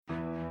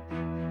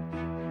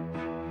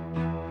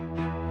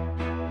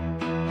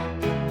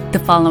The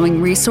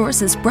following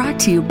resource is brought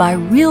to you by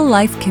Real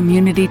Life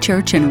Community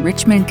Church in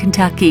Richmond,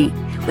 Kentucky.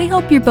 We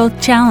hope you're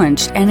both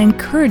challenged and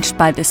encouraged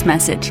by this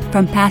message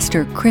from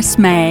Pastor Chris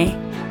May.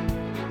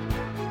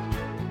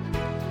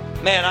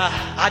 Man,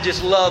 I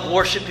just love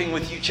worshiping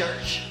with you,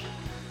 church.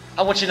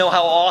 I want you to know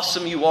how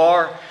awesome you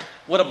are.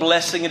 What a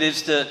blessing it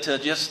is to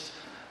just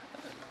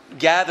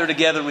gather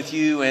together with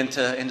you and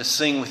to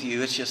sing with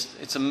you.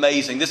 It's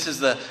amazing. This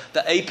is the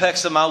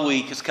apex of my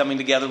week, is coming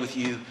together with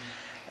you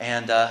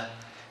and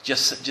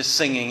just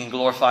singing and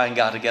glorifying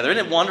God together.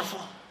 Isn't it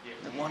wonderful?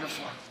 Isn't it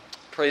wonderful?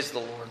 Praise the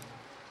Lord.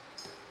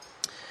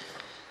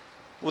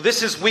 Well,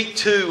 this is week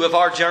 2 of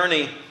our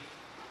journey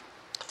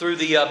through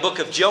the book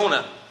of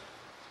Jonah.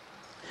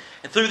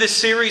 And through this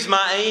series,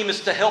 my aim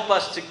is to help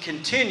us to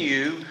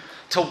continue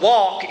to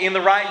walk in the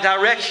right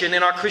direction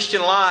in our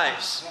Christian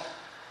lives.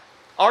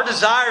 Our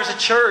desire as a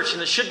church,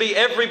 and it should be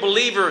every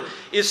believer,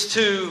 is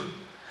to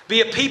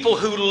be a people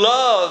who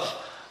love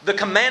the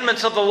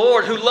commandments of the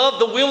Lord, who love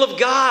the will of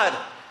God,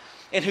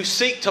 and who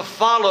seek to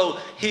follow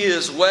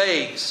His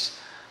ways.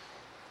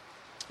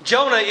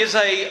 Jonah is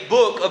a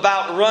book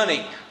about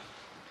running.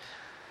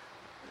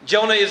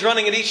 Jonah is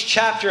running in each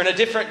chapter in a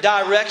different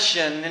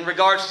direction in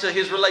regards to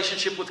his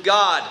relationship with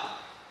God.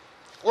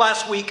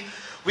 Last week,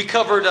 we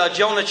covered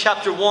Jonah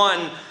chapter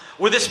 1,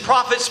 where this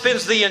prophet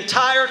spends the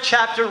entire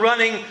chapter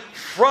running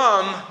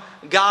from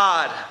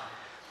God.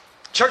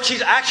 Church,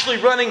 he's actually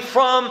running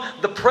from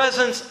the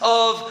presence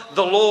of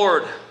the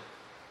Lord.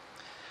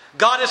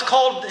 God has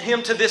called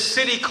him to this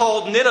city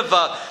called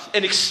Nineveh,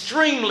 an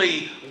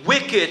extremely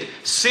wicked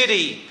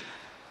city.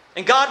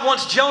 And God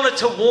wants Jonah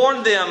to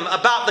warn them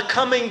about the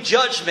coming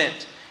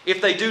judgment if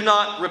they do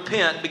not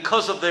repent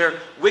because of their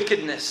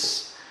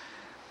wickedness.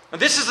 And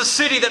this is a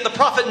city that the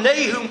prophet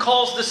Nahum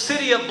calls the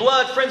city of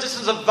blood. Friends, this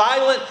is a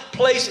violent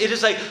place. It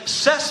is a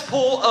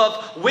cesspool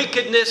of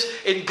wickedness.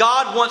 And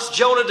God wants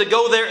Jonah to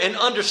go there. And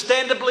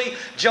understandably,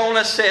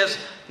 Jonah says,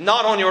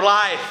 "Not on your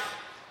life.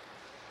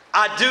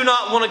 I do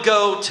not want to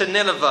go to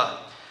Nineveh."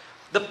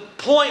 The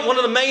point, one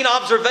of the main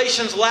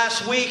observations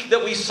last week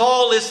that we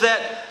saw is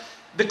that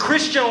the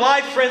Christian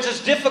life, friends,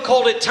 is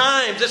difficult at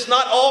times. It's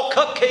not all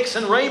cupcakes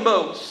and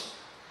rainbows.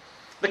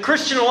 The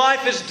Christian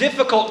life is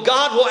difficult.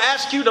 God will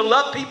ask you to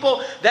love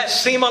people that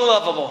seem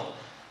unlovable.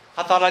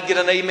 I thought I'd get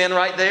an amen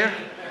right there.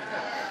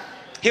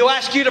 He'll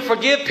ask you to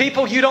forgive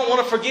people you don't want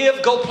to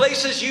forgive, go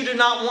places you do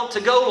not want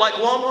to go, like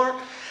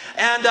Walmart.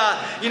 And,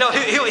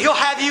 He'll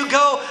have you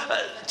go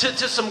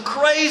to some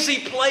crazy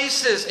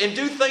places and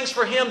do things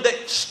for Him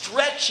that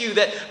stretch you,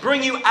 that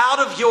bring you out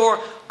of your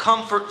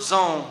comfort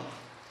zone.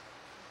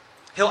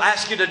 He'll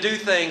ask you to do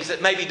things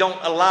that maybe don't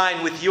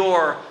align with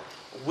your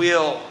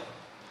will.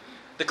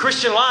 The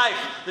Christian life,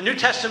 the New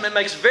Testament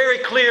makes very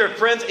clear,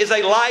 friends, is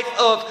a life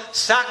of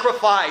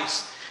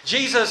sacrifice.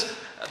 Jesus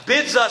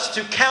bids us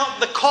to count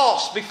the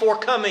cost before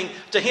coming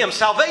to Him.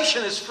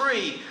 Salvation is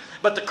free,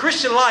 but the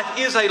Christian life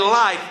is a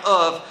life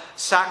of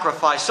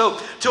sacrifice. So,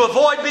 to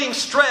avoid being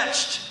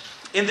stretched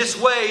in this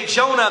way,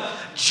 Jonah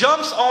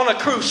jumps on a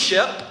cruise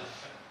ship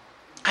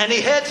and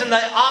he heads in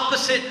the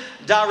opposite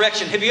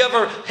direction. Have you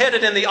ever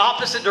headed in the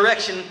opposite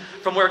direction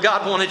from where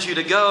God wanted you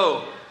to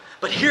go?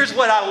 But here's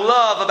what I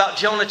love about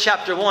Jonah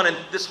chapter 1 and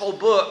this whole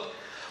book.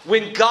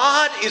 When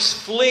God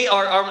is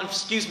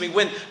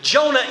when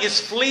Jonah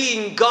is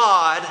fleeing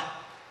God,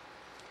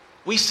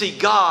 we see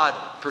God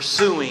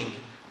pursuing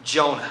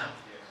Jonah.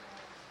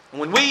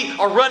 When we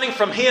are running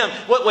from Him,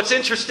 what's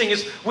interesting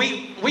is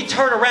we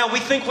turn around. We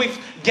think we've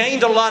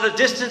gained a lot of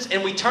distance,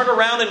 and we turn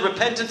around in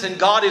repentance, and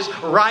God is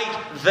right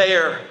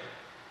there.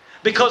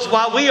 Because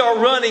while we are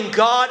running,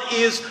 God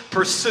is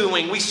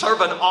pursuing. We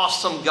serve an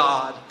awesome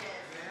God.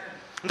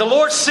 The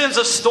Lord sends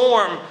a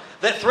storm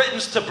that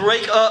threatens to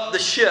break up the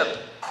ship.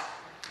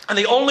 And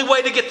the only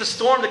way to get the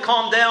storm to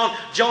calm down,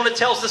 Jonah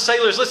tells the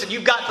sailors, "Listen,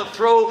 you've got to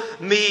throw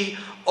me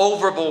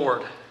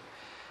overboard."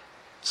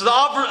 So the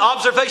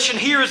observation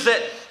here is that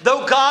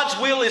though God's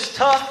will is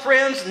tough,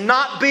 friends,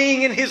 not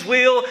being in His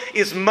will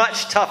is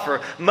much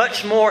tougher,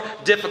 much more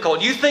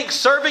difficult. You think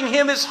serving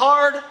Him is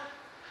hard?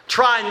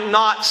 Try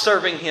not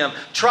serving Him.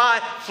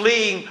 Try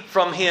fleeing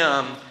from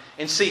Him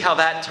and see how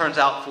that turns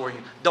out for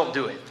you. Don't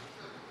do it.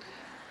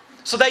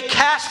 So they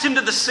cast him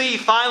to the sea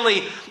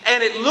finally,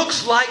 and it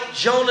looks like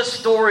Jonah's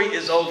story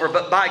is over.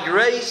 But by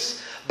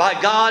grace, by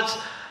God's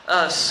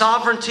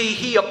sovereignty,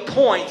 He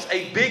appoints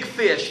a big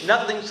fish.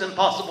 Nothing's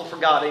impossible for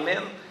God,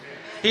 amen?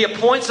 He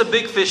appoints a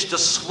big fish to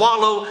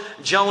swallow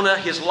Jonah.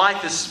 His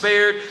life is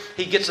spared.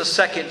 He gets a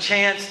second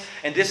chance.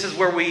 And this is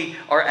where we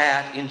are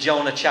at in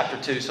Jonah chapter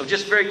 2. So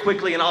just very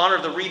quickly, in honor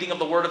of the reading of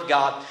the Word of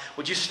God,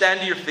 would you stand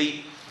to your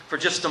feet for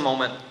just a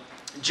moment?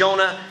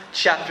 Jonah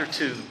chapter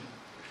 2.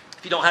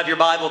 If you don't have your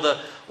Bible, the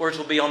words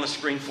will be on the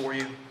screen for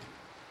you.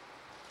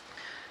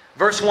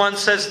 Verse 1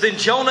 says, "Then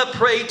Jonah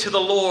prayed to the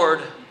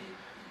Lord,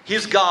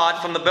 his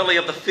God, from the belly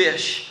of the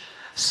fish,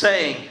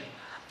 saying,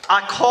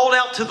 I called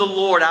out to the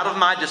Lord out of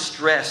my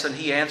distress, and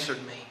He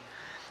answered me.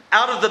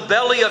 Out of the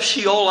belly of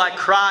Sheol I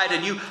cried,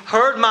 and You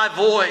heard my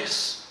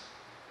voice.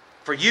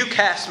 For You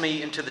cast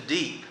me into the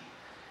deep,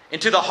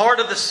 into the heart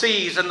of the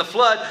seas, and the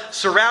flood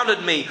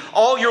surrounded me.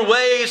 All your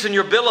waves and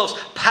your billows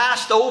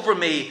passed over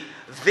me.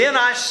 Then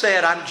I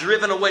said, I'm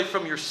driven away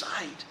from your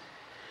sight.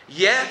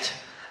 Yet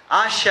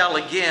I shall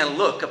again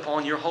look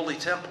upon your holy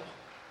temple.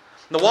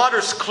 The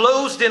waters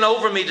closed in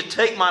over me to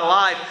take my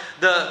life.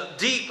 The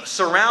deep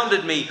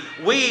surrounded me.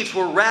 Weeds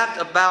were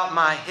wrapped about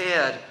my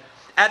head.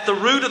 At the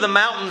root of the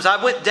mountains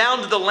I went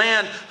down to the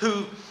land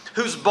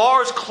whose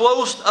bars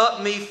closed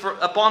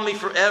upon me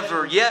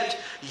forever. Yet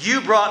you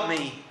brought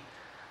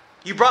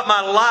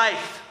my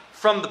life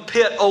from the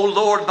pit, O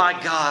Lord my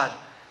God.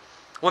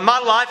 When my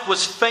life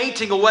was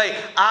fainting away,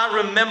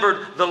 I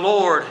remembered the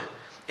Lord,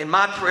 and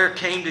my prayer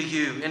came to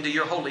you, into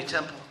your holy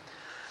temple.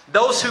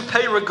 Those who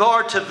pay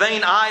regard to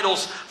vain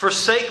idols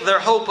forsake their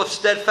hope of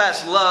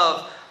steadfast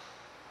love.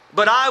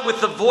 But I, with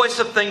the voice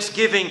of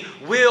thanksgiving,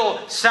 will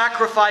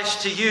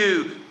sacrifice to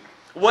you.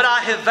 What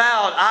I have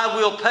vowed, I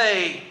will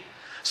pay.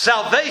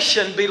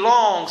 Salvation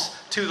belongs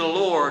to the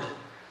Lord.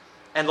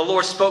 And the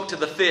Lord spoke to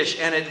the fish,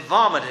 and it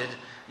vomited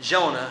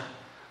Jonah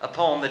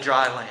upon the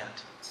dry land.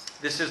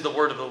 This is the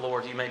word of the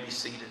Lord. You may be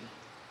seated.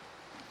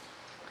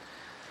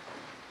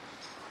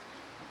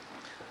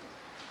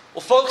 Well,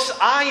 folks,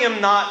 I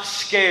am not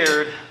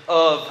scared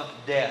of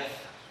death.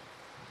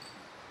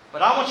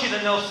 But I want you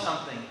to know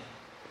something.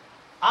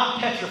 I'm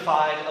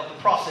petrified of the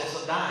process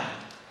of dying.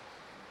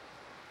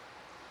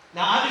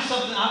 Now, I've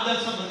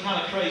done something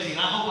kind of crazy, and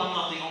I hope I'm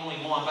not the only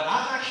one, but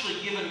I've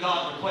actually given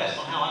God requests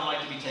on how I'd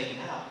like to be taken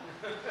out.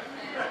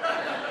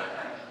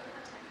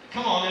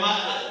 Come on,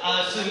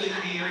 I assume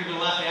that you're even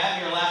laughing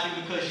at me or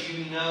laughing because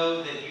you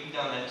know that you've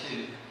done that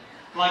too.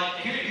 Like,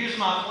 here's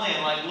my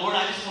plan. Like, Lord,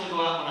 I just want to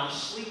go out when I'm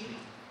sleeping.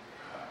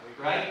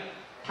 Right?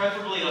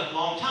 Preferably a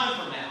long time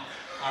from now.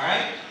 All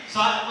right?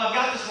 So I've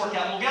got this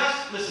workout. Well, guys,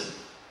 listen.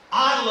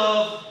 I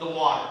love the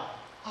water.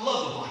 I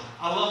love the water.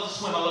 I love to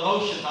swim. I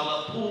love oceans. I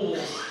love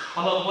pools.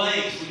 I love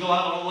lakes. We go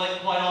out on the lake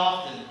quite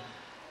often.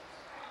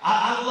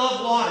 I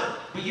love water.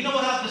 But you know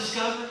what I've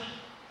discovered?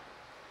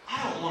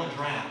 I don't want to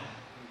drown.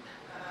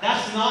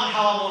 That's not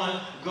how I want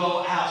to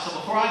go out. So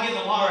before I get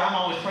in the water, I'm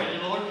always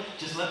praying, Lord,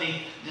 just let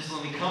me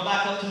come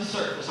back up to the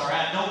surface. All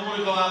right? I don't want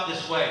to go out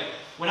this way.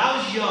 When I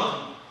was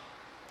young,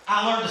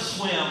 I learned to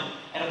swim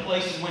at a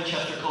place in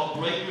Winchester called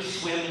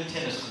Breakers Swim and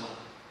Tennis Club.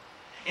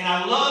 And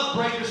I loved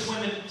Breakers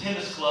Swim and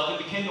Tennis Club.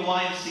 It became the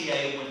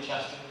YMCA in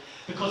Winchester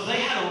because they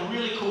had a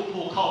really cool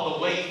pool called the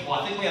Wave Pool.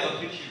 I think we have a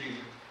picture here.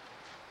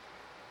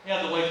 We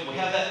have the Wave Pool. We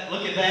have that.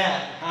 Look at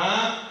that.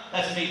 Huh?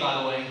 That's me,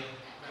 by the way.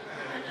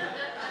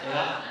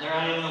 Yeah, there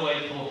I am in the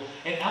Wave Pool.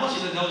 And I want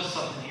you to notice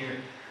something here.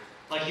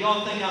 Like,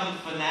 y'all think I'm a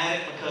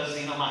fanatic because,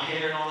 my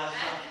hair and all that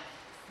stuff?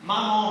 My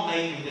mom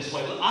made me this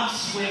way. Look, I'm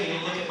swimming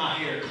and look at my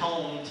hair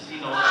combed,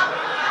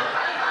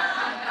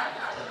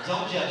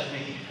 Don't judge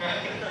me.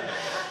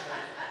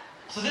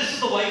 So this is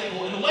the wave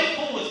pool. And the wave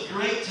pool is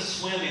great to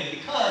swim in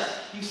because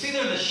you can see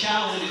there in the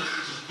shallow,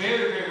 it's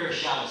very, very, very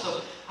shallow.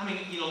 So,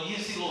 you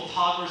see little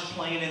toddlers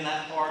playing in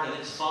that part and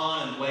it's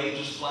fun and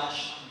waves are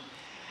splashing.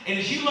 And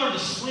as you learn to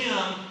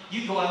swim,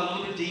 you go out a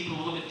little bit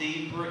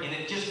deeper, and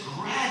it just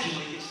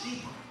gradually gets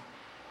deeper.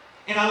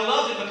 And I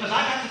loved it because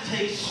I got to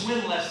take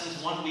swim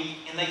lessons one week,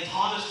 and they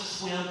taught us to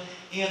swim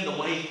in the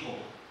wave pool.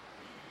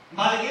 And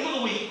by the end of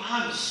the week,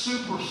 I'm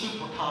super,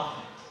 super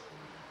confident.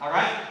 All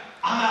right?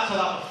 I'm out to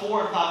about 4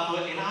 or 5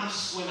 foot, and I'm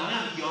swimming.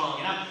 I'm young,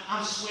 and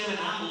I'm swimming, and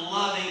I'm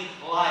loving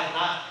life.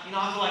 And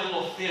I feel like a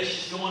little fish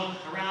just going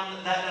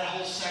around that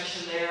whole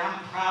section there.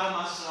 I'm proud of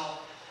myself.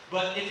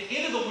 But at the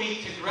end of the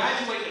week, to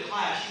graduate the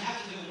class, you have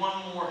to do one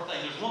more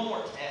thing. There's one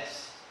more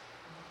test.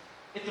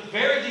 At the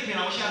very deep end,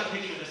 I wish I had a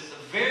picture of this. At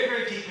the very,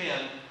 very deep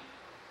end,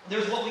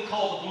 there's what we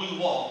call the blue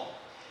wall.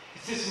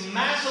 It's this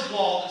massive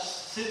wall that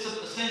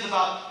stands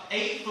about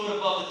 8 foot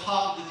above the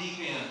top of the deep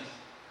end.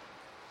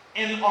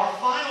 And our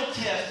final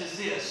test is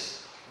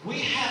this. We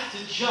have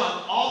to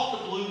jump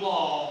off the blue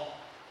wall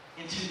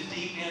into the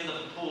deep end of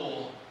the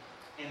pool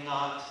and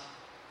not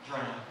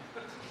drown.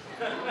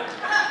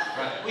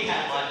 Right. We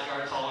have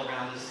lifeguards all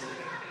around us.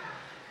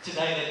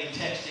 Today they'd be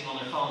texting on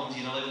their phones,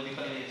 they wouldn't be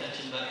paying any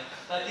attention.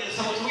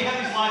 So we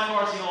have these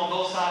lifeguards, on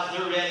both sides.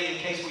 They're ready in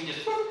case we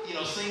just,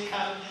 sink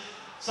kind of.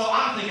 So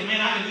I'm thinking,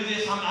 man, I can do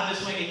this. I'm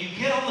just thinking, you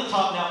get on the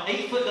top. Now,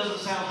 8 foot doesn't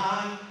sound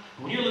high.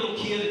 When you're a little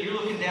kid and you're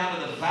looking down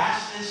to the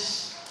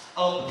vastness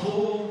of the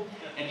pool,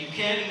 and you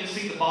can't even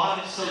see the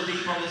bottom, it's so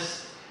deep on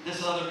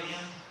this other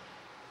end.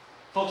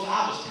 Folks,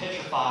 I was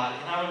petrified,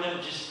 and I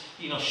remember just,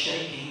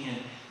 shaking,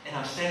 and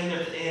I'm standing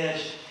there at the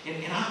edge,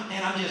 and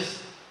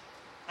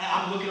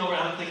I'm looking over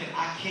and I'm thinking,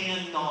 I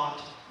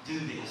cannot do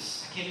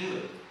this. I can't do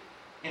it.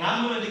 And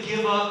I'm willing to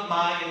give up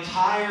my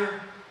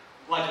entire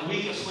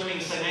week of swimming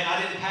and say, man,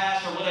 I didn't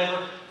pass or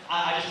whatever.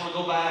 I just want to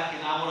go back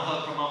and I want a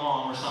hug from my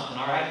mom or something,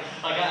 all right?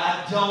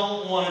 I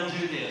don't want to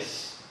do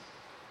this.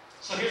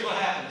 So here's what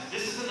happens.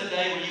 This isn't a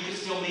day where you can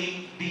still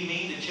be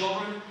mean to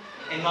children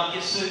and not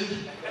get sued.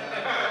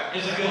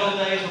 It's the good old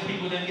days when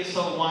people didn't get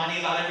so whiny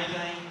about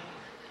everything,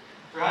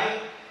 right?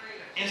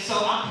 And so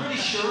I'm pretty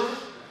sure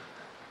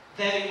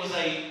that it was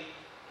a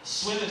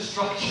swim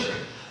instructor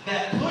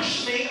that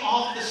pushed me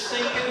off the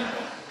stinking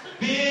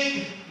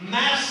big,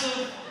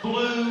 massive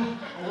blue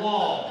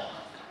wall.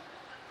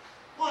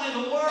 What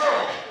in the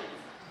world?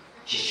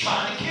 She's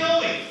trying to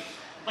kill me.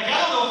 Like,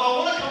 I don't know if I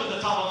want to come to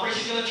the top. I'm afraid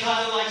she's going to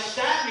try to, like,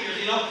 stab me or,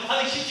 you know.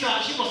 I think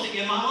she wants to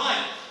end my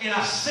life. And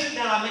I sink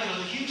down, I make a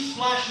huge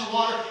splash in the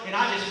water, and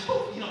I just,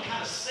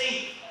 kind of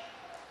sink.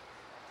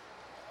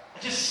 I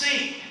just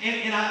sink.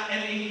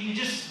 And you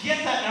just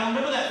get that. And I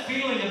remember that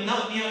feeling of,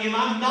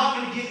 I'm not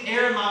going to get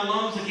air in my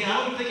lungs again. I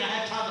don't even think I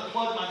had time to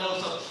plug my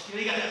nose. So,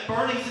 you got that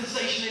burning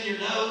sensation in your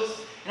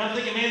nose. And I'm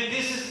thinking, man,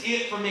 this is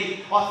it for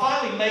me. Well, I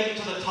finally make it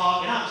to the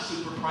top, and I'm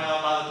super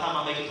proud by the time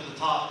I make it to the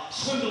top.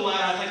 Swim the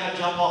ladder, I think I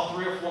jump off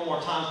 3 or 4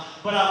 more times.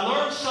 But I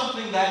learned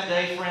something that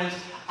day, friends.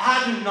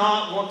 I do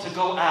not want to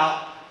go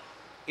out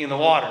in the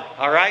water,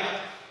 all right?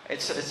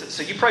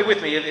 So you pray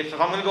with me. If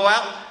I'm going to go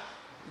out,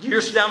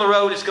 years down the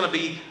road, it's going to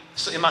be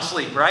in my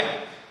sleep,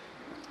 right?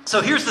 So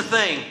here's the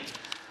thing.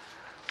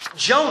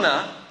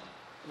 Jonah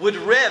would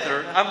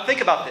rather,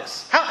 think about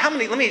this. How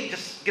many, let me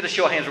just get a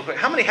show of hands real quick.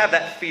 How many have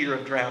that fear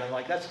of drowning?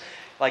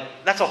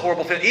 That's a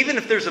horrible thing. Even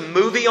if there's a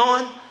movie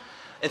on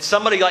and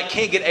somebody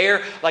can't get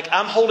air,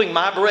 I'm holding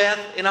my breath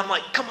and I'm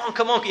like, come on.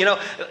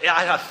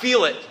 I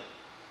feel it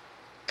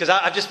because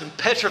I've just been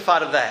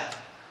petrified of that.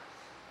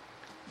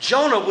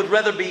 Jonah would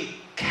rather be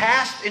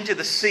cast into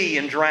the sea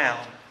and drown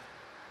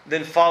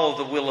than follow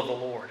the will of the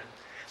Lord.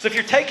 So if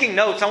you're taking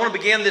notes, I want to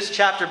begin this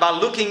chapter by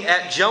looking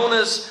at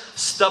Jonah's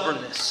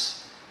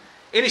stubbornness.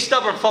 Any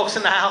stubborn folks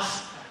in the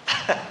house?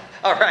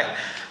 All right.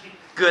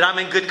 Good. I'm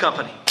in good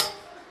company.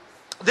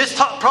 This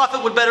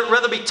prophet would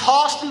rather be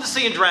tossed in the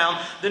sea and drowned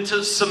than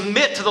to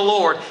submit to the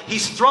Lord.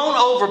 He's thrown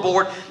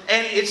overboard,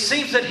 and it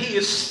seems that he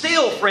is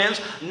still,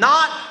 friends,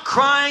 not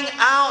crying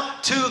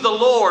out to the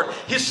Lord.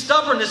 His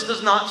stubbornness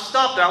does not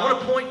stop there. I want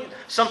to point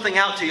something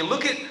out to you.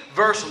 Look at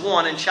verse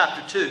 1 in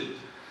chapter 2.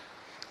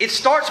 It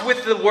starts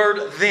with the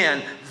word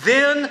then.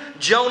 Then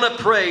Jonah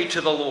prayed to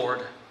the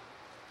Lord,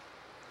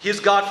 his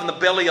God, from the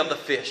belly of the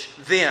fish.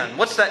 Then.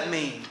 What's that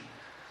mean?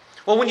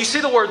 Well, when you see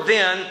the word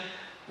then,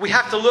 we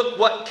have to look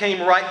what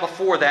came right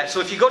before that.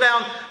 So if you go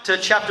down to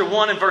chapter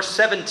 1 and verse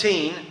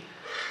 17,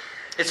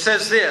 it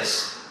says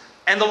this.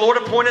 And the Lord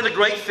appointed a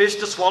great fish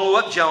to swallow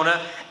up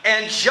Jonah.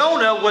 And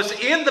Jonah was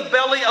in the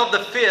belly of the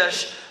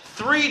fish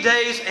 3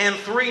 days and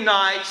 3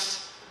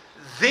 nights.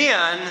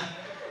 Then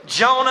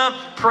Jonah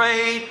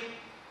prayed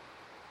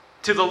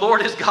to the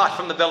Lord his God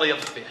from the belly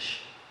of the fish.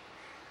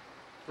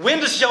 When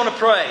does Jonah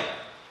pray?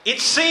 It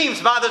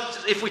seems,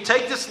 if we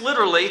take this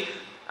literally,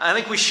 I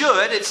think we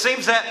should, it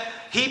seems that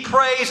he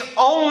prays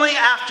only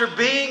after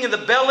being in the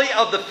belly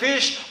of the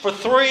fish for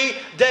 3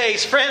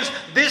 days. Friends,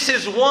 this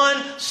is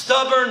one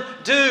stubborn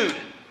dude.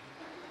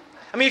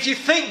 I mean, if you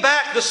think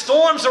back, the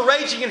storms are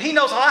raging and he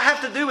knows all I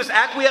have to do is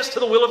acquiesce to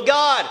the will of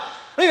God.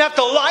 I don't even have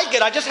to like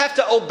it. I just have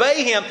to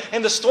obey Him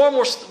and the storm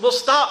will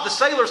stop. The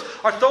sailors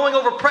are throwing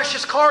over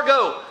precious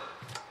cargo.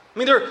 I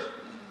mean, they're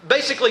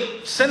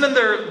basically sending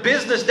their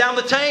business down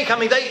the tank. I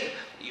mean,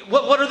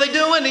 what are they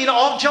doing?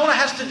 All Jonah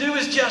has to do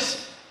is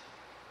just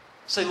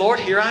say, Lord,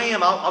 here I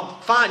am.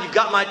 I'm fine. You've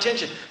got my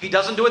attention. He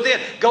doesn't do it then.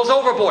 Goes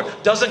overboard.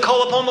 Doesn't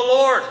call upon the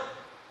Lord.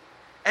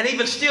 And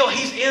even still,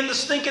 he's in the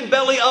stinking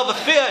belly of a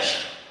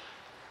fish.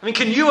 I mean,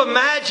 can you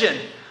imagine?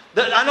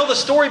 I know the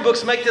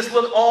storybooks make this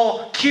look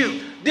all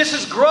cute. This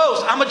is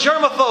gross. I'm a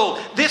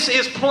germaphobe. This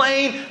is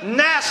plain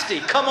nasty.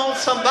 Come on,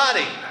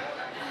 somebody.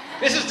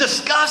 This is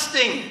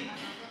disgusting.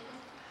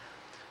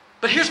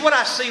 But here's what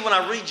I see when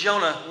I read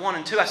Jonah 1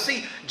 and 2. I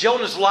see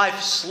Jonah's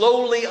life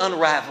slowly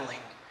unraveling.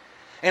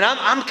 And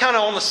I'm kind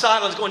of on the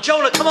sidelines going,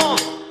 Jonah, come on,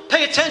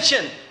 pay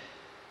attention.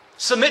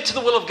 Submit to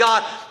the will of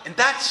God. And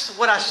that's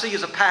what I see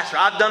as a pastor.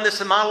 I've done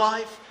this in my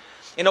life.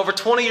 In over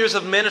 20 years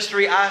of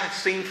ministry, I have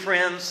seen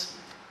friends,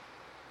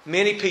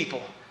 many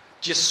people,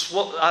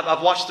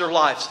 I've watched their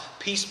lives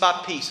piece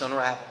by piece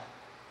unravel.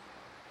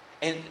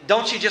 And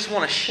don't you just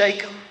want to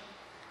shake them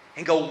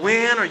and go,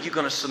 when are you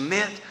going to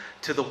submit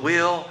to the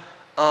will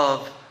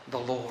of the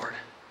Lord?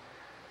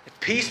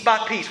 Piece by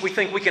piece, we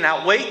think we can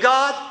outweigh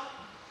God.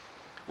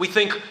 We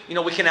think,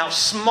 we can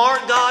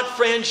outsmart God.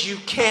 Friends, you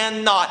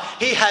cannot.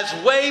 He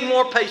has way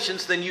more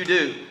patience than you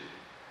do.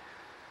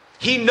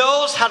 He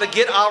knows how to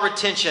get our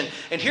attention.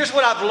 And here's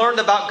what I've learned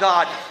about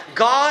God.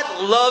 God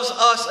loves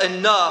us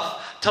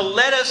enough to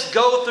let us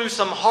go through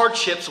some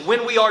hardships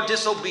when we are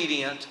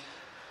disobedient,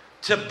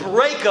 to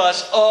break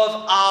us of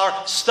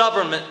our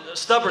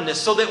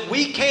stubbornness so that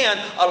we can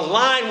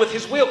align with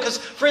His will. Because,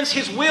 friends,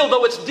 His will,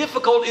 though it's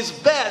difficult, is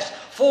best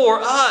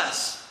for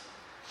us.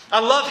 I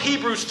love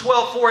Hebrews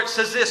 12:4. It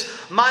says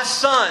this, my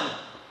son,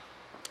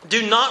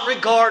 do not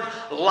regard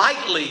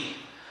lightly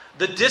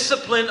the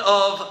discipline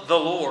of the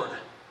Lord,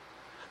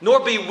 nor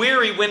be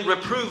weary when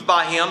reproved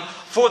by Him.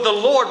 For the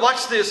Lord,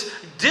 watch this,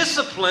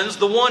 disciplines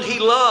the one He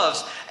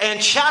loves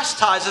and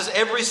chastises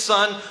every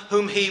son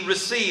whom He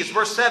receives.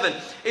 Verse 7,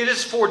 it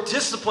is for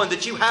discipline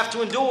that you have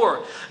to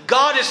endure.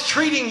 God is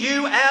treating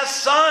you as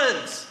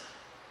sons.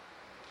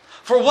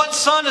 For what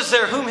son is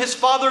there whom his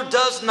father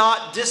does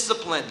not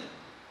discipline?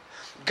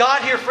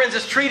 God here, friends,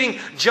 is treating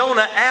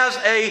Jonah as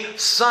a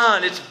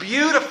son. It's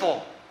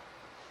beautiful.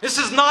 This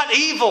is not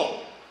evil.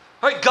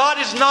 Right? God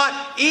is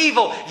not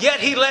evil, yet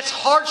He lets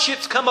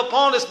hardships come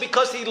upon us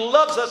because He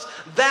loves us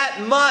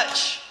that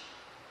much.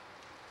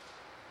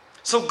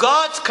 So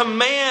God's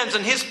commands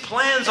and His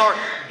plans are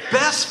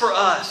best for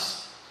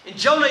us. And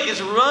Jonah is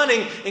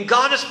running and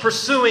God is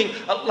pursuing,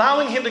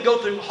 allowing him to go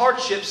through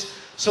hardships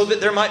so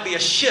that there might be a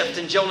shift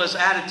in Jonah's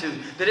attitude,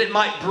 that it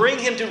might bring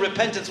him to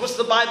repentance. What's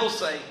the Bible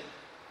say?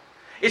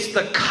 It's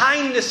the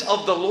kindness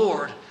of the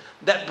Lord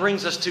that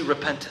brings us to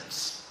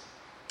repentance.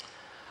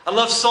 I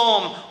love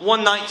Psalm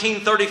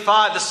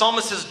 119:35. The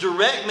psalmist says,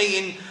 direct me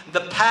in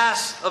the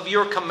paths of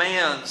your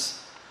commands,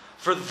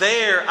 for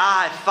there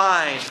I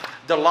find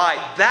delight.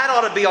 That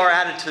ought to be our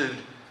attitude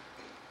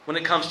when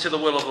it comes to the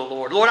will of the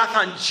Lord. Lord, I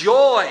find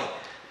joy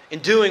in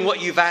doing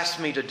what you've asked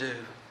me to do.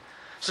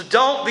 So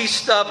don't be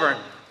stubborn.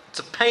 It's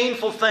a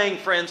painful thing,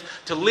 friends,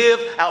 to live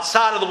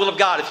outside of the will of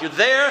God. If you're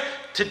there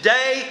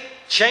today,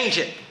 change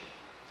it.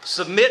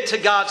 Submit to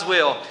God's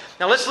will.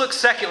 Now let's look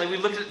secondly. We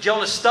looked at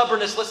Jonah's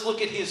stubbornness. Let's look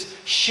at his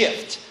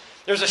shift.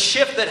 There's a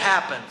shift that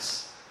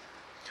happens.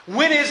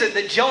 When is it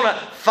that Jonah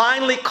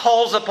finally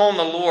calls upon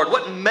the Lord?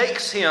 What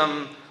makes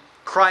him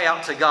cry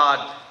out to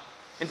God?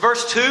 In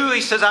verse 2,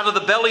 he says, out of the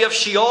belly of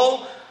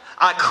Sheol,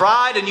 I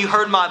cried and you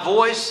heard my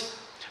voice.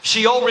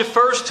 Sheol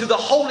refers to the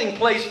holding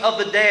place of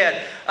the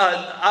dead.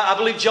 I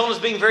believe Jonah's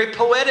being very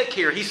poetic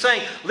here. He's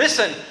saying,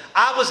 listen,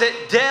 I was at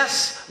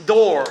death's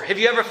door. Have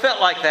you ever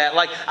felt like that?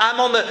 Like I'm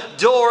on the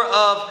door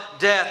of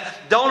death.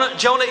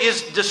 Jonah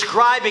is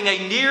describing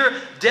a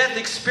near-death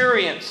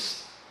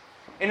experience.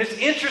 And it's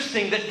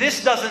interesting that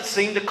this doesn't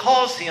seem to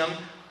cause him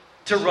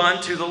to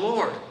run to the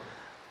Lord.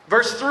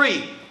 Verse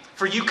 3,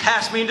 for you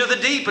cast me into the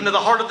deep, into the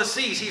heart of the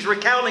seas. He's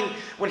recounting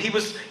when he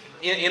was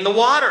in the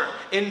water,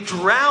 in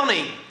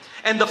drowning.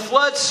 And the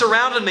floods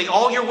surrounded me.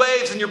 All your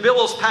waves and your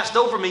billows passed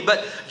over me.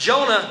 But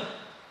Jonah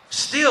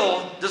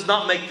still does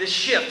not make this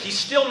shift. He's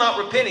still not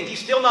repenting. He's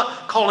still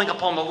not calling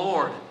upon the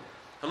Lord.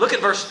 Now look at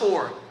verse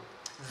 4.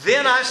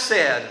 Then I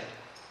said,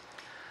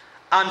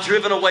 I'm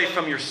driven away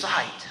from your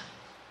sight.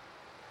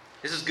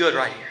 This is good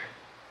right here.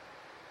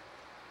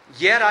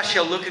 Yet I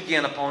shall look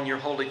again upon your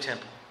holy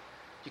temple.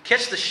 You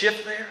catch the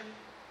shift there?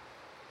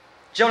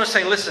 Jonah's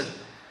saying, listen,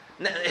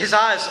 his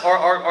eyes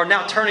are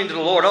now turning to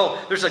the Lord. Oh,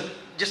 there's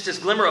just this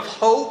glimmer of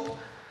hope.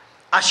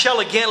 I shall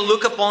again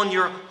look upon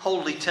your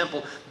holy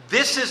temple.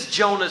 This is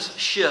Jonah's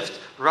shift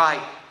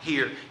right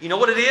here. You know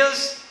what it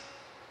is?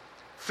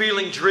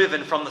 Feeling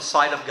driven from the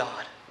sight of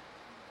God.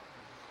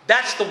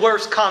 That's the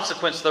worst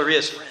consequence there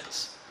is,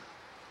 friends.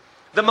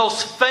 The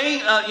most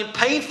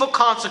painful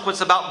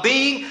consequence about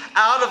being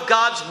out of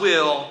God's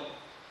will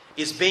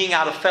is being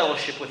out of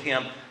fellowship with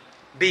Him.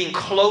 Being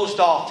closed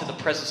off to the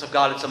presence of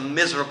God. It's a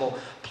miserable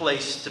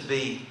place to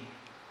be.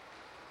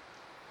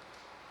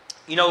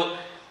 You know,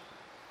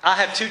 I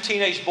have 2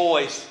 teenage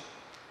boys.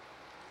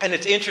 And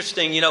it's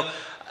interesting,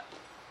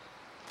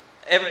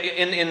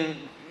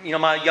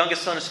 my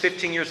youngest son is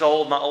 15 years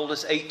old, my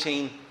oldest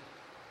 18.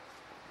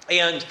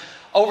 And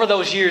over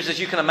those years, as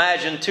you can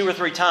imagine, 2 or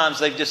 3 times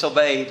they've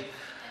disobeyed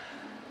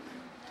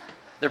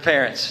their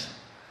parents.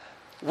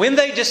 When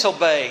they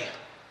disobey,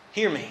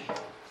 hear me,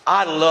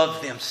 I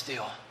love them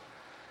still.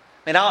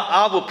 And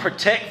I will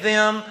protect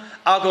them.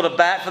 I'll go to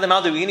bat for them.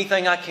 I'll do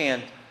anything I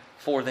can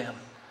for them.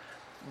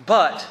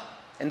 But,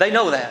 and they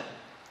know that,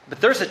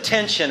 but there's a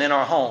tension in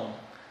our home.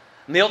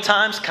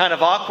 Mealtime's kind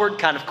of awkward,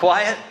 kind of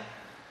quiet.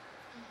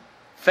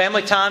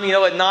 Family time,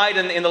 at night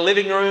in the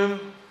living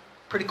room,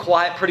 pretty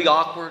quiet, pretty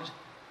awkward.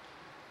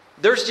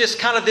 There's just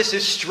kind of this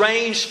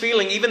estranged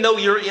feeling, even though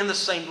you're in the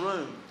same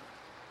room.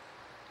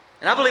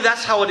 And I believe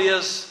that's how it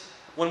is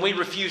when we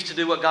refuse to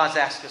do what God's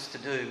asked us to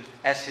do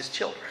as His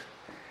children.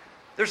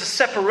 There's a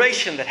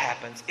separation that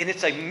happens, and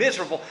it's a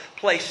miserable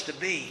place to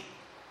be.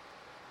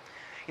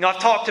 I've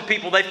talked to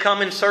people, they've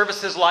come in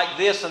services like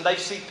this, and they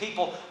see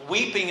people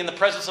weeping in the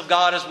presence of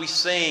God as we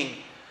sing.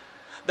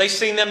 They've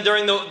seen them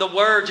during the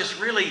word just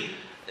really,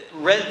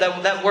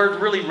 that word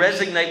really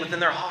resonate within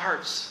their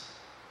hearts.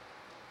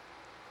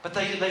 But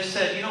they've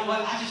said, you know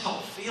what, I just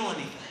don't feel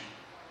anything.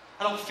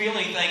 I don't feel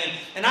anything.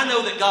 And I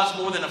know that God's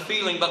more than a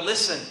feeling, but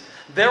listen,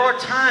 there are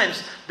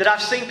times that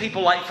I've seen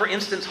people, like, for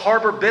instance,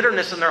 harbor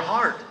bitterness in their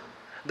heart.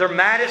 They're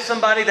mad at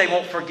somebody, they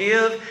won't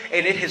forgive,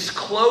 and it has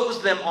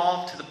closed them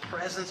off to the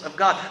presence of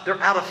God. They're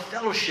out of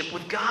fellowship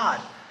with God.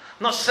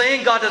 I'm not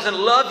saying God doesn't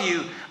love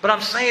you, but I'm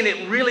saying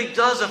it really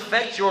does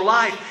affect your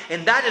life.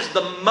 And that is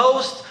the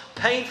most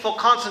painful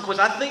consequence.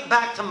 I think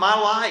back to my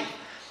life,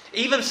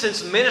 even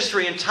since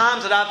ministry, and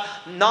times that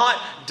I've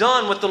not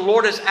done what the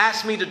Lord has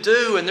asked me to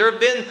do. And there have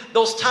been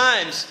those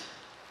times,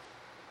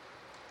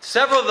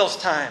 several of those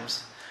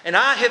times. And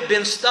I have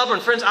been stubborn.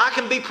 Friends, I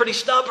can be pretty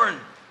stubborn.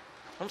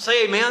 Don't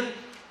say amen.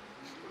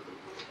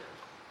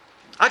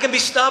 I can be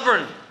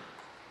stubborn.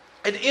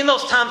 And in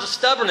those times of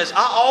stubbornness,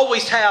 I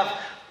always have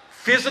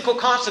physical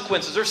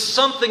consequences. There's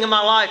something in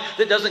my life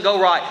that doesn't go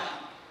right.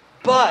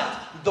 But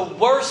the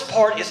worst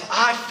part is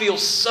I feel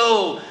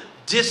so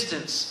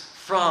distant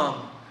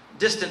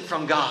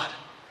from God.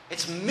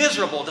 It's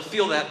miserable to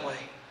feel that way.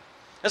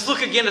 Let's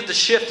look again at the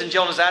shift in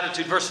Jonah's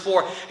attitude. Verse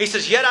 4, he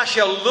says, "Yet I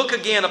shall look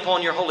again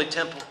upon your holy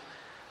temple."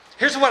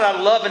 Here's what I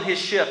love in his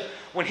shift.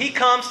 When he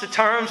comes to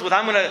terms with,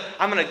 I'm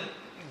going to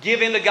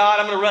give in to God,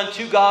 I'm going to run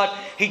to God,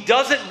 he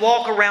doesn't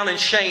walk around in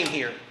shame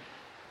here.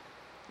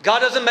 God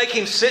doesn't make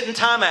him sit in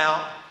time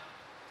out.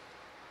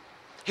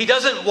 He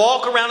doesn't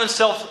walk around in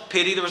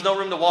self-pity. There was no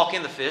room to walk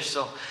in the fish.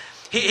 So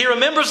he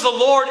remembers the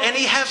Lord and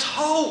he has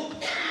hope.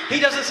 He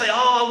doesn't say,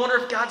 "Oh, I wonder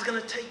if God's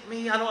going to take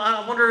me.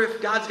 I wonder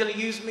if God's going to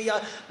use me."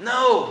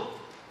 No.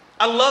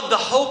 I love the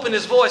hope in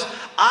his voice.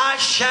 "I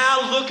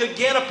shall look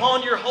again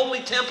upon your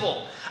holy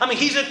temple." I mean,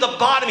 he's at the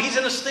bottom. He's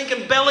in the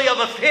stinking belly of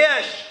a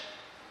fish.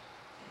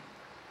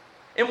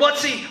 And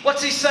what's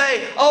he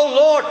say? "Oh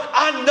Lord,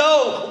 I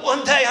know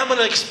one day I'm going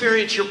to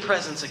experience your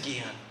presence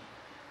again."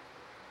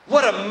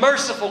 What a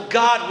merciful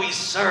God we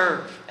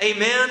serve.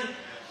 Amen.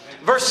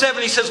 Verse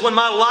 7, he says, "When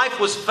my life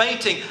was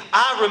fainting,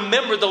 I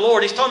remembered the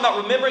Lord." He's talking about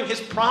remembering his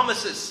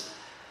promises.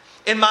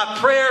 "And my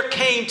prayer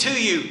came to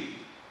you."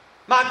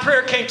 My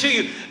prayer came to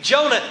you.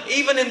 Jonah,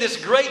 even in this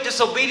great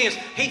disobedience,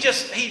 he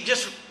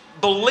just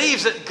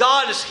believes that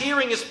God is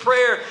hearing his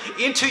prayer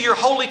into your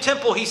holy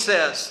temple, he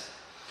says.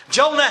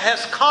 Jonah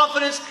has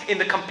confidence in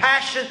the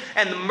compassion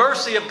and the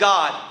mercy of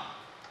God.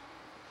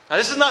 Now,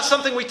 this is not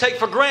something we take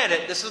for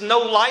granted. This is no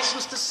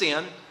license to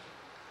sin.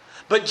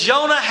 But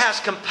Jonah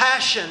has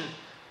compassion,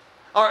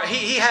 or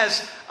he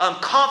has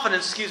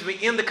confidence,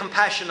 in the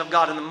compassion of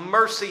God and the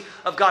mercy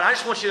of God. I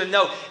just want you to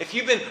know, if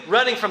you've been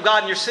running from God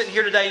and you're sitting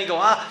here today and you go,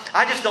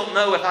 I just don't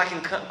know if I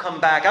can come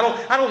back. I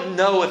don't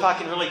know if I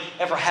can really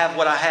ever have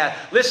what I had.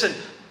 Listen,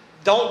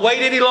 don't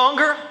wait any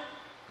longer.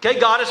 Okay,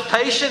 God is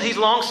patient. He's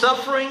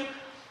long-suffering.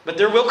 But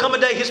there will come a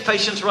day his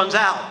patience runs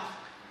out.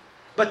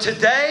 But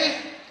today,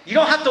 you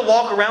don't have to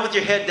walk around with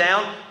your head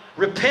down.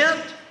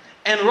 Repent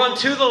and run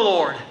to the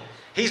Lord.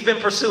 He's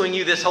been pursuing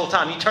you this whole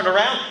time. You turn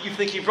around, you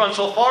think you've run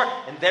so far,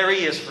 and there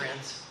he is,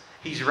 friends.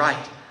 He's right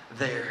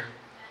there.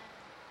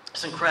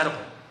 It's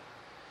incredible.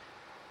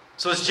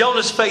 So as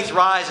Jonah's faith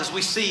rises,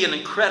 we see an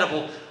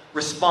incredible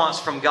response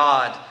from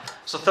God.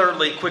 So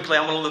thirdly, quickly, I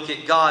want to look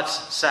at God's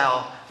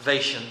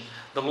salvation.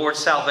 The Lord's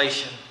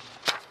salvation.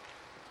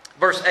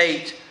 Verse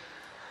 8.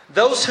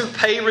 "Those who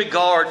pay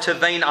regard to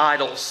vain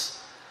idols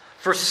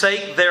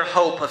forsake their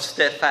hope of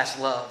steadfast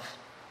love.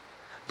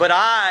 But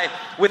I,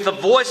 with the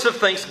voice of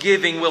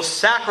thanksgiving, will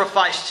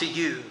sacrifice to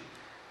you."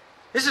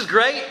 This is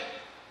great.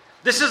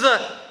 This is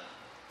the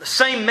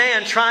same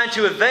man trying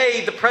to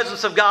evade the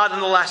presence of God in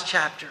the last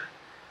chapter.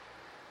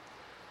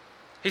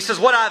 He says,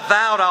 "What I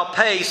vowed I'll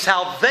pay.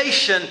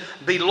 Salvation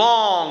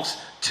belongs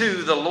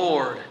to the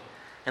Lord."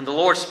 And the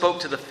Lord spoke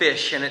to the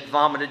fish, and it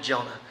vomited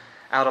Jonah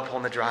out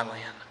upon the dry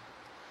land.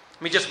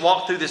 Let me just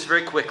walk through this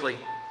very quickly.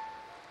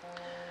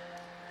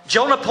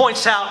 Jonah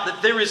points out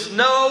that there is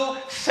no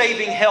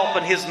saving help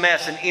in his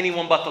mess in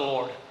anyone but the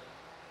Lord.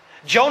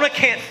 Jonah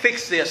can't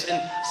fix this.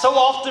 And so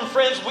often,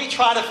 friends, we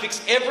try to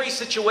fix every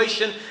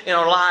situation in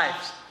our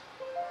lives.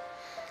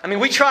 I mean,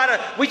 we try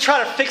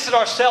to fix it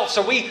ourselves.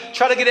 So we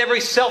try to get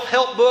every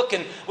self-help book,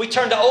 and we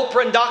turn to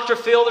Oprah and Dr.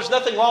 Phil. There's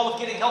nothing wrong with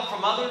getting help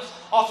from others.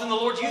 Often the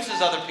Lord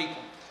uses other people.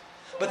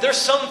 But there's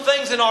some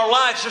things in our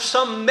lives, there's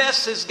some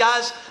messes,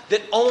 guys,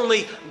 that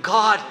only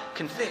God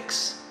can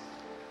fix.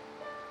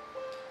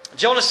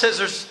 Jonah says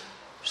there's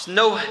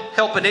no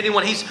help in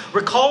anyone. He's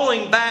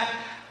recalling the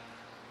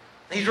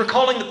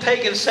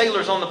pagan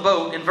sailors on the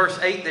boat in verse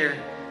 8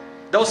 there.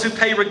 "Those who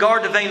pay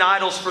regard to vain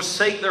idols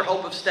forsake their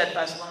hope of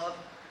steadfast love."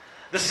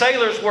 The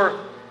sailors were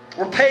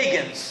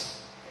pagans.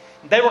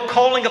 They were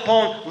calling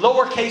upon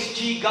lowercase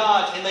g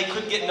gods, and they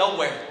could get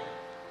nowhere.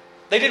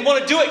 They didn't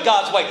want to do it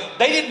God's way.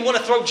 They didn't want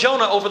to throw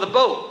Jonah over the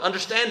boat,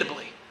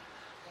 understandably.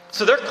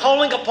 So they're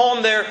calling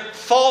upon their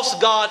false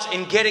gods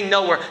and getting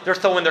nowhere. They're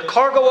throwing their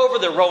cargo over,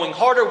 they're rowing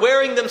harder,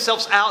 wearing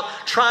themselves out,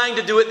 trying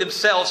to do it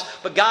themselves.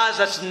 But guys,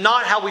 that's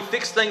not how we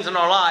fix things in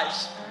our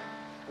lives.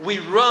 We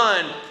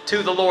run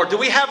to the Lord. Do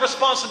we have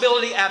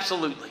responsibility?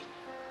 Absolutely.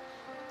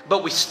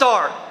 But we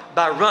start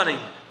by running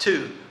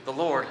to the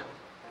Lord.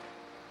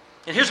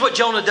 And here's what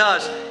Jonah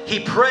does. He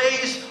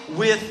prays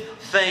with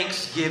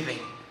thanksgiving.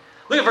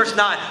 Look at verse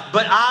 9.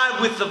 "But I,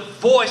 with the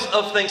voice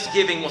of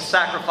thanksgiving, will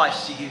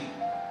sacrifice to you."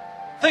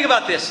 Think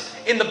about this.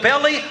 In the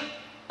belly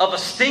of a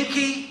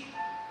stinky,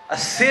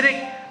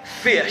 acidic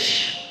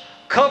fish,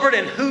 covered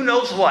in who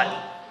knows what.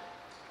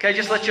 Okay,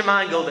 just let your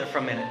mind go there for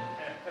a minute.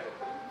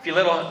 If you're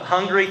a little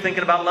hungry,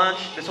 thinking about lunch,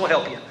 this will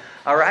help you.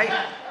 All right?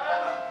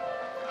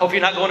 Hope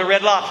you're not going to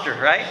Red Lobster,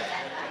 right?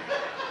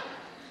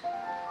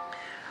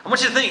 I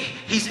want you to think,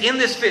 he's in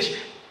this fish.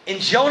 And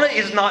Jonah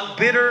is not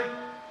bitter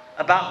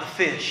about the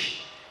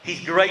fish. He's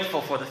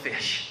grateful for the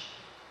fish.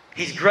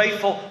 He's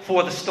grateful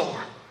for the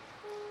storm.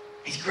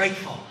 He's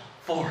grateful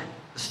for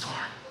the storm.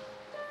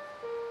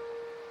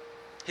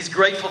 He's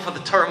grateful for the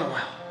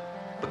turmoil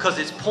because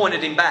it's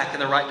pointed him back in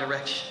the right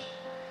direction.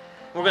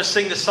 We're going to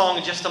sing this song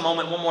in just a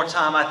moment one more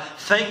time. I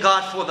thank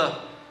God for the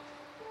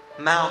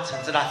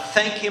mountains, and I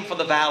thank Him for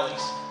the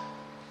valleys.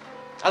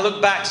 I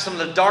look back some of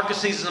the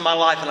darkest seasons of my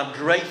life, and I'm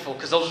grateful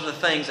because those are the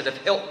things that have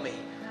helped me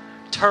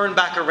turn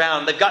back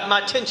around. They've gotten my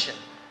attention.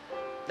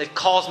 that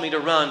cause me to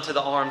run to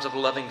the arms of a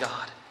loving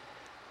God.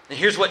 And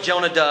here's what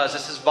Jonah does.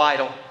 This is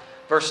vital.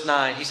 Verse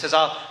 9. He says,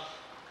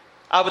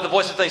 I with the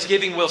voice of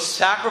thanksgiving will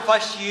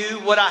sacrifice to you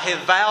what I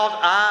have vowed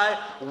I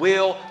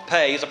will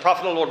pay. He's a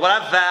prophet of the Lord. What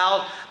I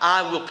vowed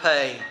I will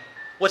pay.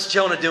 What's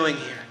Jonah doing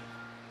here?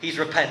 He's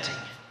repenting.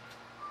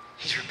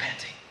 He's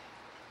repenting.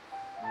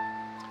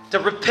 To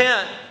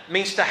repent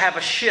means to have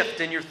a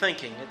shift in your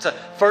thinking. It's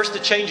first a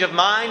change of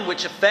mind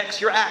which affects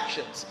your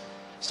actions.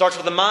 It starts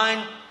with the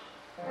mind.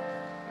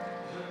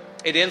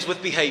 It ends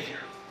with behavior.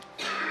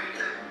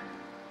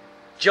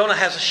 Jonah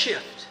has a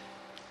shift.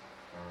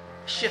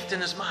 A shift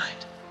in his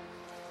mind.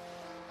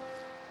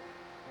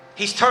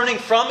 He's turning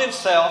from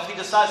himself. He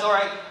decides, all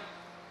right,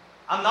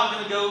 I'm not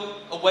going to go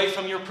away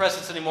from your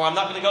presence anymore. I'm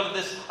not going to go to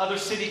this other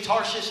city,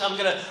 Tarshish. I'm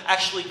going to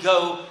actually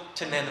go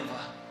to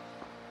Nineveh.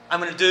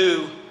 I'm going to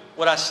do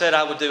what I said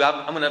I would do.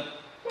 I'm going to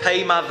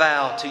pay my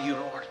vow to you,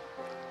 Lord.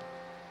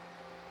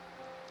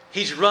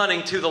 He's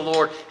running to the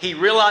Lord. He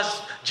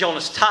realizes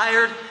Jonah's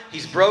tired.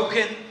 He's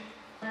broken.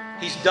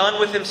 He's done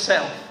with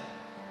himself.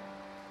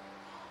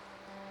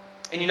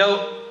 And you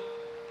know,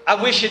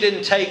 I wish it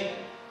didn't take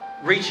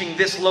reaching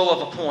this low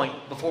of a point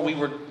before we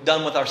were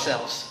done with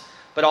ourselves.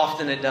 But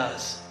often it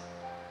does.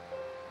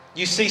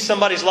 You see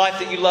somebody's life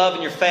that you love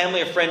and your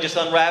family or friend just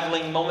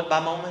unraveling moment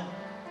by moment.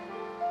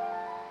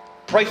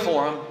 Pray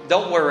for them.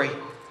 Don't worry.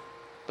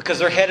 Because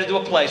they're headed to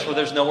a place where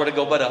there's nowhere to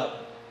go but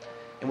up.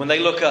 And when they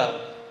look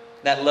up,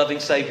 that loving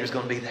Savior is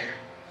going to be there.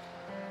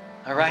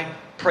 All right?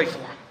 Pray for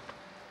them.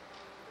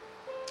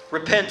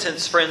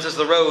 Repentance, friends, is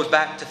the road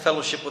back to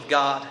fellowship with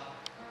God.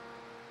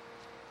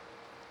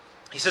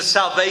 He says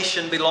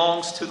salvation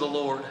belongs to the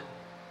Lord.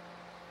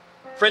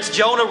 Friends,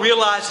 Jonah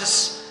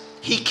realizes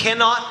he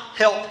cannot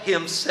help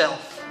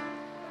himself.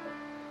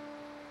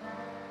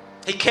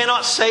 He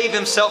cannot save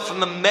himself from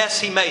the mess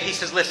he made. He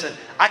says, listen,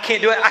 I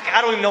can't do it.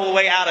 I don't even know the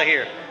way out of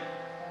here.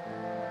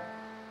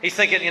 He's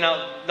thinking,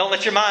 don't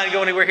let your mind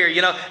go anywhere here.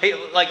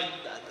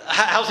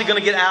 How's he going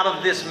to get out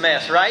of this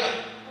mess, right?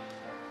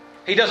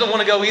 He doesn't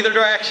want to go either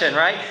direction,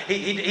 right?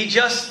 He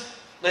just,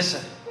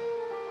 listen,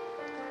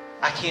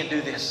 I can't do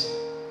this.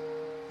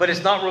 But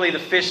it's not really the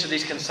fish that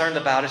he's concerned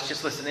about. It's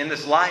just, listen, in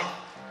this life,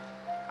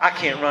 I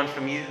can't run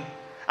from you.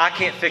 I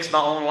can't fix my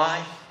own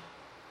life.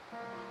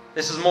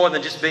 This is more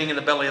than just being in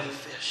the belly of a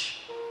fish.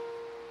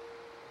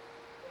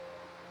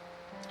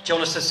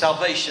 Jonah says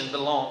salvation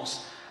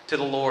belongs to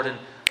the Lord. And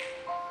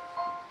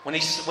when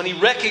he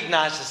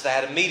recognizes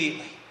that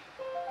immediately,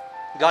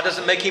 God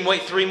doesn't make him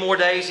wait 3 more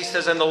days. He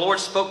says, and the Lord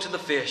spoke to the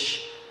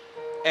fish,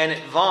 and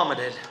it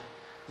vomited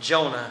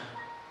Jonah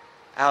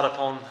out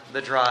upon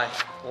the dry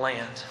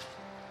land.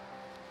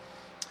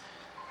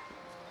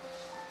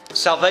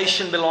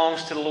 Salvation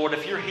belongs to the Lord.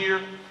 If you're here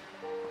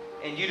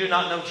and you do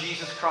not know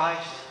Jesus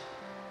Christ,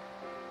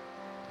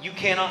 you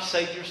cannot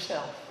save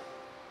yourself.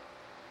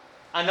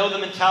 I know the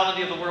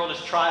mentality of the world is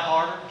try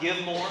harder,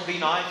 give more, be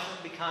nicer,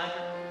 be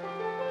kinder.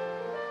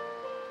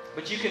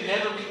 But you can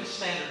never meet the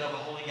standard of a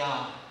holy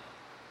God.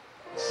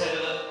 I said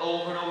it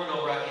over and over and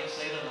over. I can't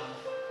say it enough.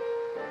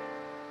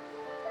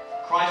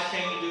 Christ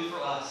came to do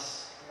for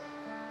us,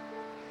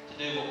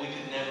 to do what we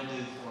could never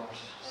do for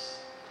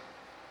ourselves.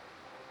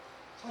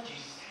 That's why Jesus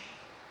came.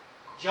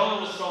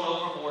 Jonah was thrown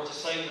overboard to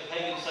save the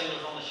pagan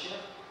sailors on the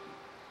ship.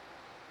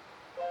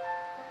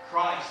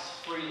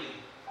 Christ freely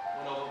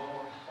went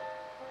overboard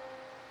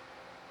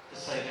to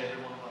save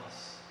every one of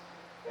us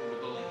who would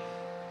believe,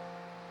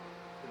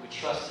 who would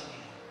trust in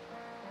Him,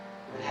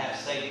 who would have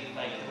saving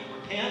faith, who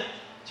would repent,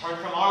 turn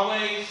from our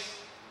ways,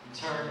 and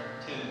turn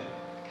to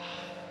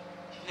God.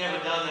 If you've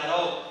never done that,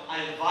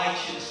 I invite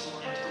you this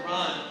morning to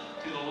run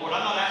to the Lord.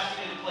 I'm not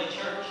asking you to play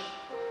church.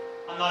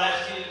 I'm not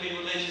asking you to be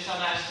religious.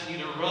 I'm asking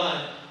you to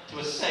run to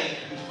a Savior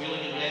who's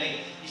willing and ready.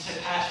 You say,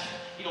 Pastor,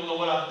 you don't know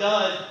what I've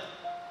done.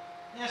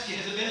 Let me ask you,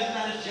 has it been as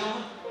bad as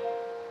Jonah?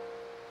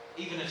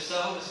 Even if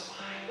so, it's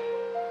fine.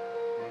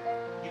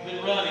 You've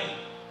been running.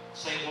 I'll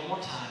say it one more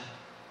time.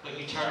 But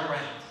you turn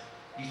around.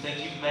 You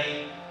think you've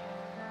made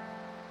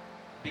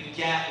a big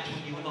gap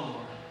between you and the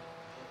Lord.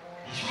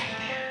 He's right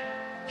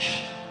there.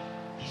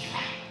 He's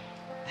right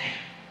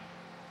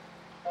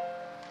there.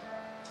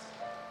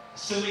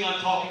 Assuming I'm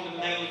talking to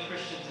mainly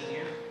Christians in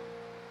here,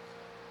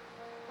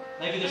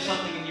 maybe there's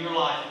something in your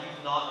life that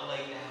you've not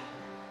laid down.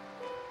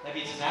 Maybe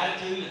it's an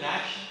attitude, an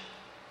action.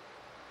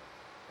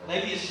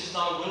 Maybe it's just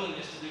not a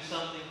willingness to do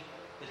something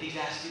that He's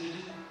asked you to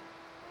do.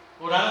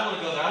 Lord, I don't want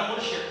to go there. I don't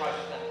want to share Christ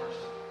with that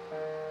person.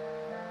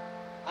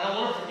 I don't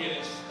want to forgive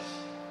this person.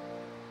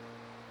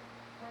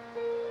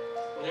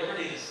 Whatever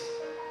it is,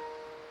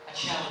 I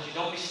challenge you.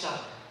 Don't be stubborn.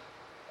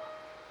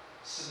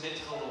 Submit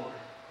to the Lord.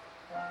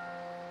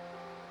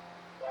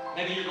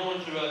 Maybe you're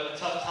going through a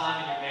tough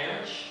time in your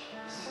marriage.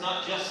 This is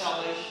not just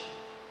salvation.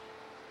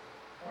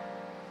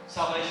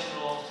 Salvation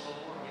belongs to the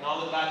Lord. I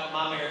look back when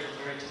my marriage was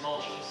very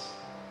tumultuous.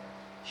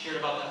 Shared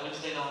about that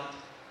Wednesday night.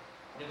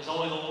 It was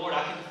only the Lord.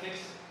 I couldn't fix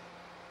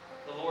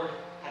it. The Lord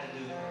had to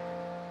do it.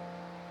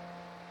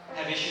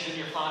 Have issues in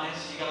your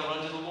finances, you got to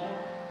run to the Lord.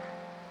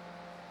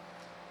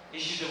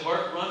 Issues at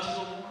work, run to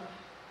the Lord.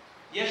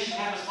 Yes, you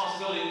have a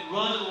responsibility.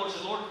 Run to the Lord and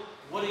say, Lord,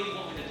 what do you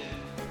want me to do?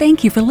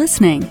 Thank you for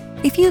listening.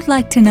 If you'd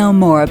like to know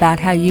more about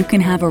how you can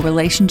have a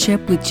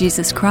relationship with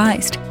Jesus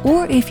Christ,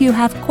 or if you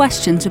have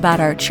questions about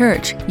our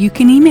church, you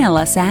can email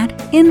us at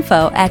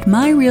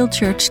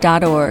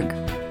info@myrealchurch.org.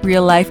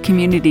 Real Life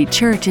Community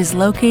Church is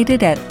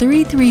located at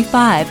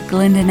 335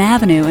 Glendon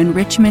Avenue in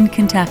Richmond,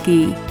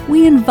 Kentucky.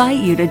 We invite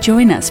you to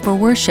join us for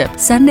worship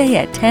Sunday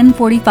at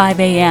 10:45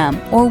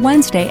 a.m. or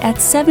Wednesday at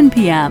 7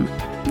 p.m.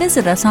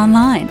 Visit us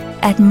online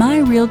at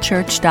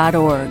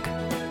myrealchurch.org.